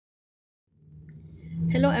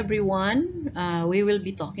everyone. We will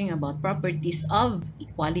be talking about properties of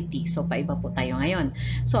equality. So, paiba po tayo ngayon.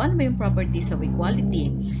 So, ano ba yung properties of equality?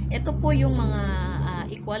 Ito po yung mga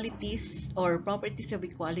equalities or properties of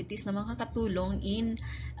equalities na makakatulong in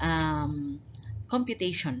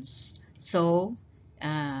computations. So,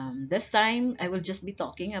 this time, I will just be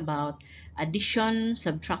talking about addition,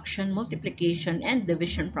 subtraction, multiplication, and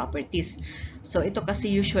division properties. So, ito kasi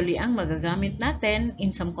usually ang magagamit natin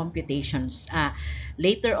in some computations.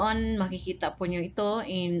 Later on, makikita po nyo ito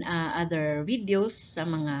in other videos sa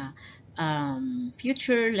mga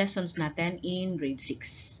future lessons natin in grade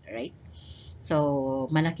 6. Right? So,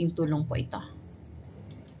 malaking tulong po ito.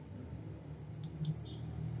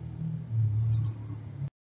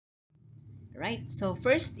 Right? So,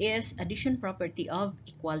 first is addition property of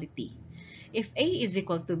equality. If A is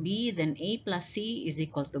equal to B, then A plus C is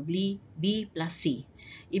equal to B plus C.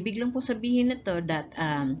 Ibig lang po sabihin nito that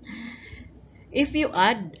if you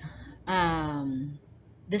add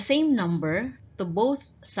the same number to both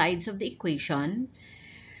sides of the equation,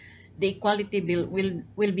 the equality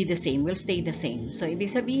will be the same, will stay the same. So,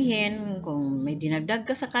 ibig sabihin, kung may dinagdag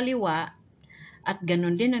ka sa kaliwa, at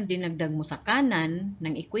ganun din ang dinagdag mo sa kanan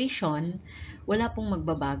ng equation, wala pong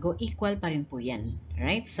magbabago, equal pa rin po yan.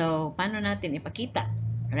 Right? So, paano natin ipakita?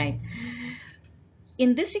 Right?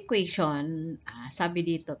 In this equation, sabi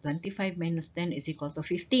dito, 25 minus 10 is equal to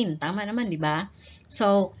 15. Tama naman, di ba?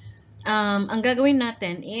 So, ang gagawin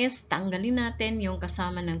natin is, tanggalin natin yung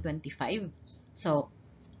kasama ng 25. So,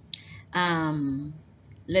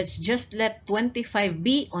 let's just let 25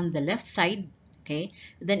 be on the left side. Okay?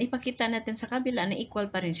 Then, ipakita natin sa kabila na equal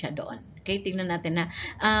pa rin siya doon. Okay? Tingnan natin na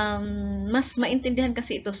mas maintindihan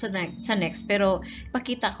kasi ito sa next. Pero,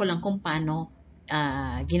 ipakita ko lang kung paano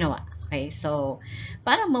ginawa. Okay? So,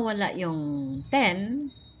 para mawala yung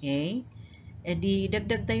 10, okay? Edi,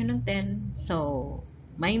 dagdag tayo ng 10. So,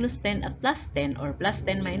 minus 10 at plus 10 or plus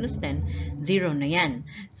 10 minus 10, 0 na yan.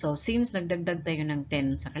 So, since nagdagdag tayo ng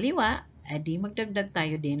 10 sa kaliwa, edi magdagdag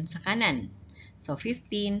tayo din sa kanan. So,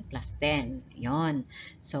 15 plus 10. Yon.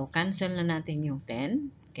 So, cancel na natin yung 10.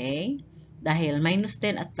 Okay? Dahil minus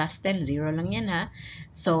 10 at plus 10, 0 lang yan ha.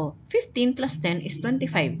 So, 15 plus 10 is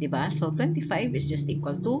 25, di ba? So, 25 is just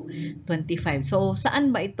equal to 25. So, saan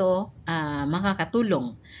ba ito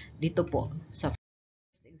makakatulong? Dito po. So,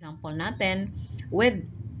 first example natin with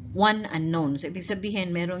one unknown. So, ibig sabihin,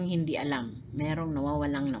 merong hindi alam. Merong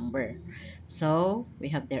nawawalang number. So,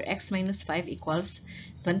 we have there x minus 5 equals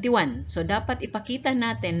 21. So, dapat ipakita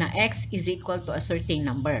natin na x is equal to a certain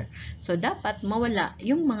number. So, dapat mawala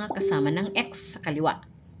yung mga kasama ng x sa kaliwa.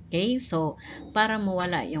 Okay? So, para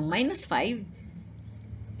mawala yung minus 5,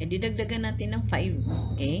 didagdagan natin ng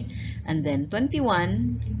 5. Okay? And then,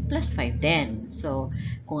 21 plus 5 din. So,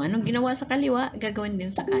 kung anong ginawa sa kaliwa, gagawin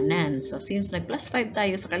din sa kanan. So, since nag-plus 5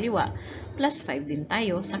 tayo sa kaliwa, plus 5 din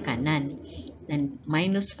tayo sa kanan. And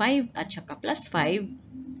minus 5 at saka plus 5,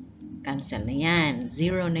 cancel na yan.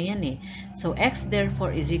 0 na yan eh. So, x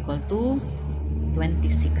therefore is equal to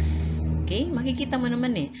 26. Okay? Makikita mo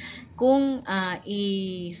naman eh. Kung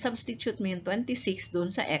i-substitute mo yung 26 dun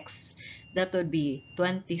sa x, that would be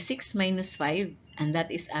 26 minus 5, and that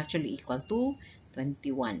is actually equal to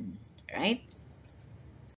 21. Right?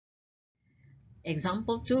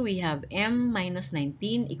 Example 2, we have m minus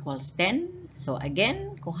 19 equals 10. So,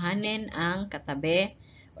 again, kuhanin ang katabi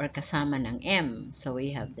or kasama ng m. So,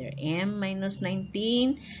 we have there m minus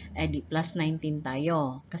 19, edi plus 19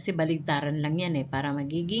 tayo. Kasi baligtaran lang yan eh, para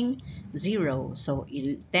magiging 0. So,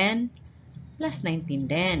 10 plus 19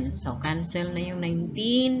 din. So, cancel na yung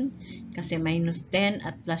 19 kasi minus 10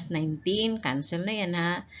 at plus 19, cancel na yan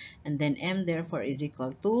ha. And then, m therefore is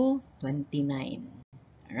equal to 29.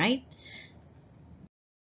 Alright?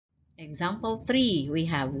 Example 3, we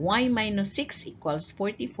have y minus 6 equals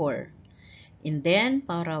 44. And then,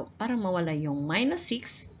 para mawala yung minus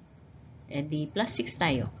 6, edi plus 6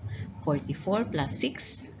 tayo. 44 plus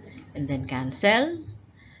 6, and then cancel.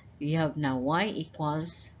 We have now y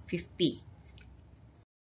equals 50.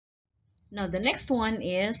 Now, the next one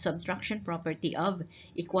is subtraction property of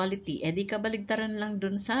equality. Edi kabaligtaran lang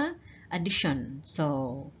dun sa addition.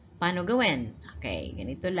 So, paano gawin? Okay,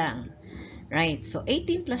 ganito lang. Right, so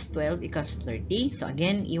 18 plus 12 equals 30. So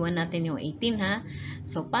again, iwan natin yung 18 ha.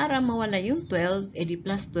 So para mawala yung 12, edi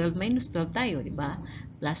plus 12 minus 12 tayo, di ba?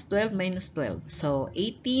 Plus 12 minus 12. So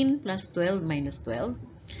 18 plus 12 minus 12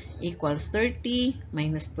 equals 30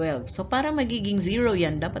 minus 12. So para magiging 0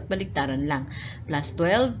 yan, dapat baliktaran lang. Plus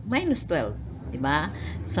 12 minus 12. Diba?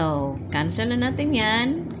 So, cancel na natin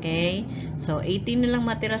yan. Okay? So, 18 na lang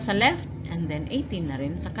matira sa left. And then, 18 na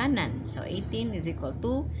rin sa kanan. So, 18 is equal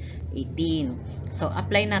to 18. So,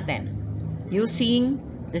 apply natin. Using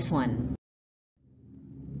this one.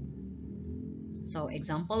 So,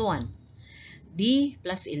 example 1. D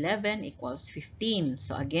plus 11 equals 15.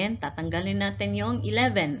 So, again, tatanggalin natin yung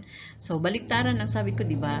 11. So, baliktaran ang sabi ko,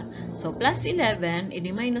 di ba? So, plus 11,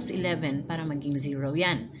 edi minus 11 para maging 0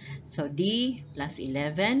 yan. So, D plus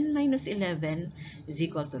 11 minus 11 is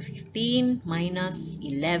equal to 15 minus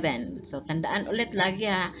 11. So, tandaan ulit lagi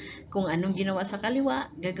ha, kung anong ginawa sa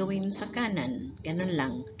kaliwa, gagawin sa kanan. Ganun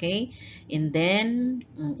lang, okay? And then,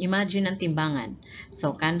 imagine ang timbangan.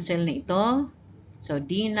 So, cancel na ito. So,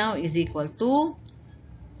 D now is equal to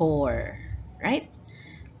 4, right?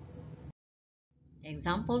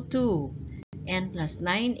 Example 2, n plus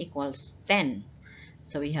 9 equals 10.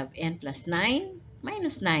 So, we have n plus 9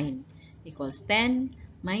 minus 9 equals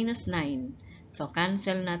 10 minus 9. So,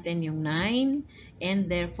 cancel natin yung 9 and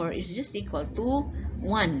therefore is just equal to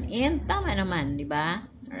 1. And tama naman, di ba?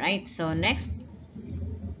 Alright, so next.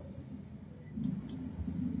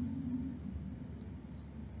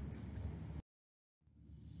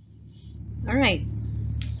 Alright.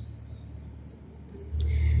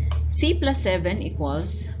 C plus 7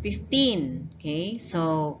 equals 15. Okay,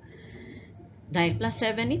 so dahil plus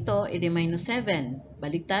 7 ito, edi minus 7.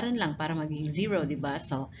 Baliktaran lang para maging 0, di ba?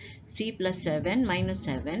 So, C plus 7 minus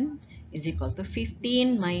 7 is equal to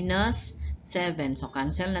 15 minus 7. So,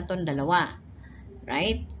 cancel na itong dalawa.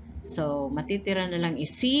 Right? So, matitira na lang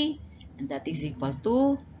is C, and that is equal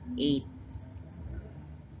to 8.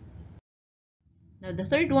 Now, the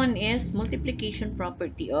third one is multiplication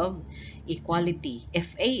property of equality.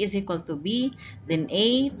 If A is equal to B, then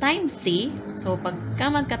A times C. So,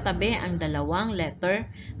 pagka magkatabi ang dalawang letter,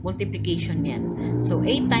 multiplication yan. So,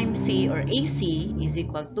 A times C or AC is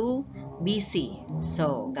equal to BC.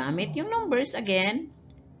 So, gamit yung numbers again.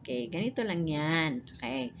 Okay, ganito lang yan.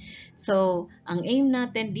 Okay. So, ang aim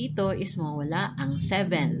natin dito is mawala ang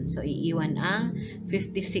 7. So, iiwan ang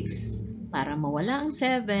 56. Para mawala ang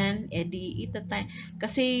 7, edi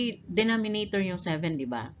kasi denominator yung 7, di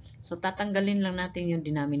ba? So, tatanggalin lang natin yung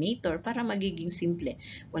denominator para magiging simple.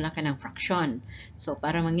 Wala ka ng fraction. So,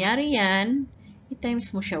 para mangyari yan,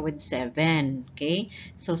 i-times mo siya with 7. Okay?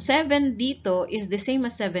 So, 7 dito is the same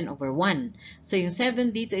as 7 over 1. So, yung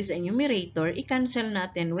 7 dito is a numerator, i-cancel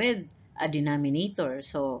natin with a denominator.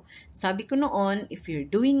 So, sabi ko noon, if you're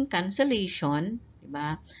doing cancellation, di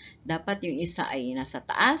ba? Dapat yung isa ay nasa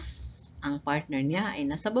taas, ang partner niya ay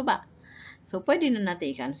nasa baba. So, pwede na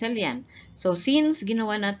natin i-cancel yan. So, since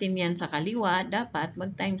ginawa natin yan sa kaliwa, dapat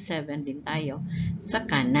mag-times 7 din tayo sa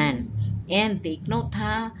kanan. And take note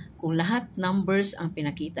ha, kung lahat numbers ang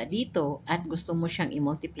pinakita dito at gusto mo siyang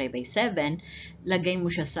i-multiply by 7, lagay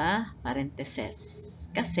mo siya sa parentheses.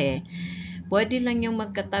 Kasi, pwede lang yung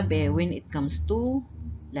magkatabi when it comes to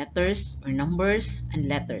letters or numbers and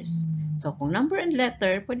letters. So, kung number and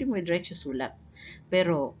letter, pwede mo i-diretso sulat.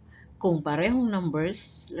 Pero, kung parehong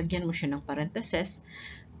numbers, lagyan mo siya ng parentheses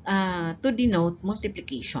to denote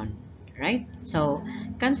multiplication. Right? So,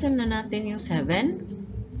 cancel na natin yung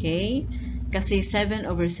 7. Okay? Kasi 7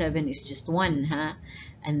 over 7 is just 1, ha?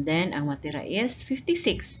 And then, ang matira is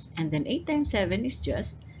 56. And then, 8 times 7 is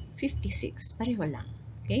just 56. Pareho lang.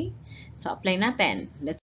 Okay? So, apply natin.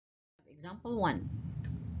 Let's example 1.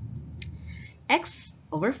 X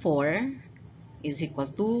over 4 is equal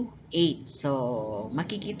to 8. So,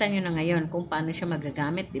 makikita nyo na ngayon kung paano siya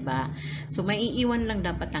magagamit, di ba? So, may iiwan lang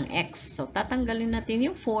dapat ang x. So, tatanggalin natin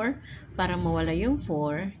yung 4 para mawala yung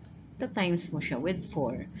 4. Ita-times mo siya with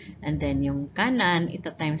 4. And then, yung kanan,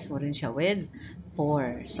 ita-times mo rin siya with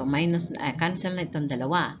 4. So, cancel na itong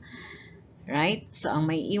dalawa. Right? So, ang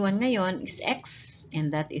may iwan ngayon is x, and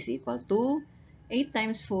that is equal to 8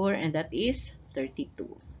 times 4, and that is 32.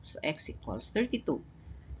 So, x equals 32.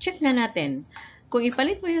 Check na natin. Kung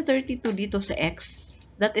ipalit mo yung 32 dito sa x,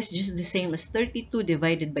 that is just the same as 32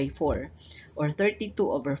 divided by 4 or 32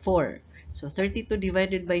 over 4. So, 32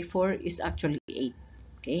 divided by 4 is actually 8.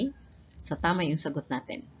 Okay? So, tama yung sagot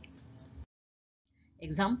natin.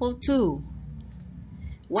 Example 2.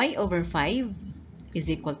 Y over 5 is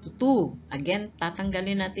equal to 2. Again,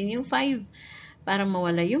 tatanggalin natin yung 5 para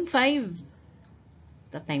mawala yung 5.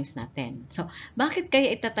 Ita-times natin. So, bakit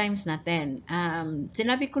kaya ita-times natin?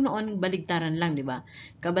 Sinabi ko noon, baligtaran lang, di ba?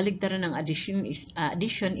 Kabaligtaran ng addition is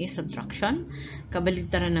subtraction.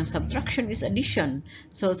 Kabaligtaran ng subtraction is addition.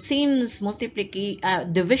 So, since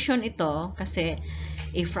division ito, kasi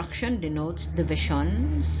a fraction denotes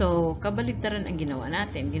division. So, kabaligtaran ang ginawa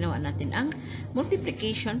natin. Ginawa natin ang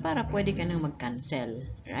multiplication para pwede ka nang mag-cancel.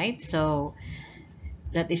 Right? So,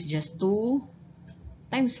 that is just 2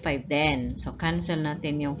 times 5 then. So, cancel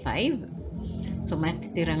natin yung 5. So,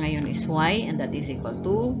 matitira ngayon is y, and that is equal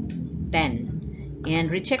to 10.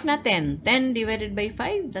 And recheck natin. 10 divided by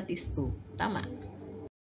 5, that is 2. Tama.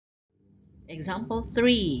 Example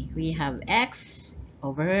 3, we have x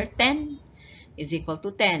over 10 is equal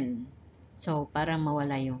to 10. So, para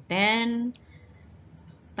mawala yung 10,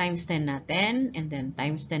 times 10 natin, and then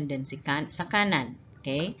times 10 din sa kanan.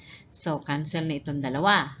 Okay? So, cancel na itong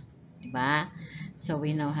dalawa. Diba? So,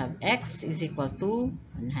 we now have x is equal to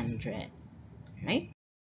 100. Right?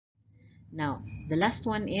 Now, the last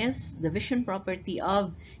one is division property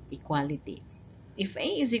of equality. If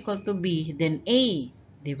A is equal to B, then A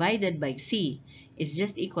divided by C is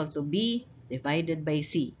just equal to B divided by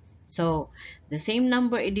C. So, the same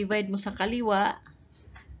number i-divide mo sa kaliwa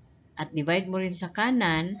at divide mo rin sa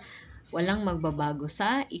kanan, walang magbabago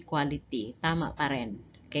sa equality. Tama pa rin.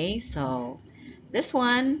 Okay? So, this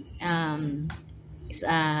one is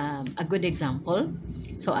a good example.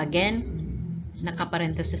 So, again,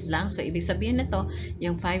 naka-parenthesis lang. So, ibig sabihin nito,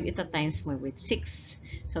 yung 5 ita-times mo with 6.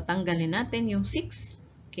 So, tanggalin natin yung 6.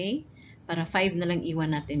 Okay? Para 5 na lang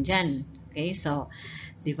iwan natin dyan. Okay? So,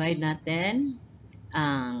 divide natin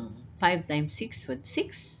ang 5 times 6 with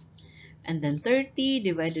 6. And then 30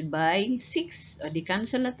 divided by 6. O, di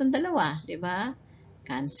cancel na itong dalawa. Diba?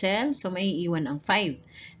 Cancel. So, may iwan ang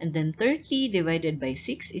 5. And then 30 divided by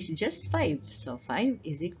 6 is just 5. So, 5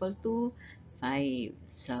 is equal to 5.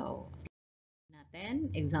 So,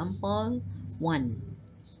 natin, example 1.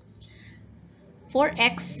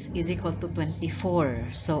 4x is equal to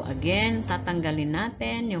 24. So, again, tatanggalin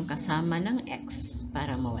natin yung kasama ng x.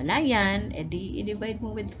 Para mawala yan, edi i-divide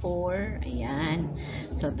mo with 4. Ayan.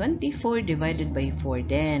 So, 24 divided by 4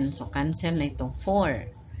 din. So, cancel na itong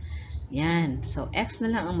 4. Yan. So, x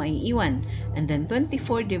na lang ang maiiwan. And then,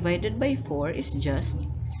 24 divided by 4 is just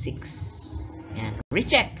 6. Yan.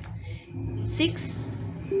 Recheck. 6.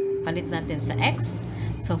 Palit natin sa x.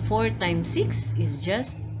 So, 4 times 6 is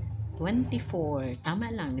just 24. Tama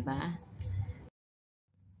lang, di ba?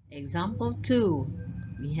 Example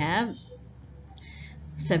 2. We have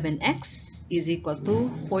 7x is equal to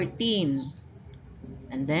 14.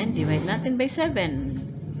 And then, divide natin by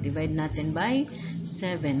 7. Divide natin by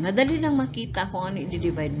 7. Madali lang makita kung ano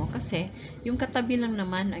i-divide mo kasi yung katabi lang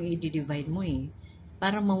naman ang i-divide mo eh.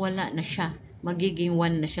 Para mawala na siya. Magiging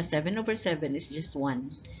 1 na siya. 7 over 7 is just 1.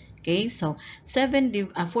 Okay, so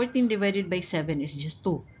 14 divided by 7 is just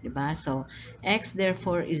 2, diba? So, x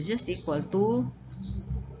therefore is just equal to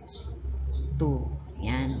 2.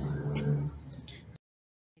 Yan.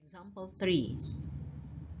 Example 3.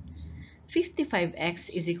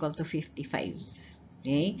 55x is equal to 55.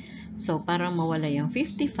 Okay, so para mawala yung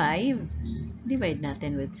 55, divide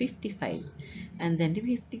natin with 55. And then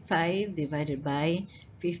 55 divided by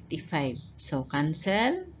 55. So,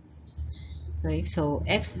 cancel. Okay, so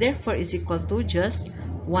x therefore is equal to just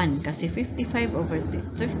 1 kasi 55 over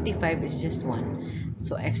 55 is just 1.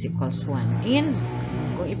 So, x equals 1. And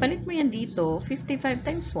kung ipalit mo yan dito, 55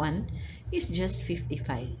 times 1 is just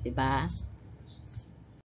 55, diba?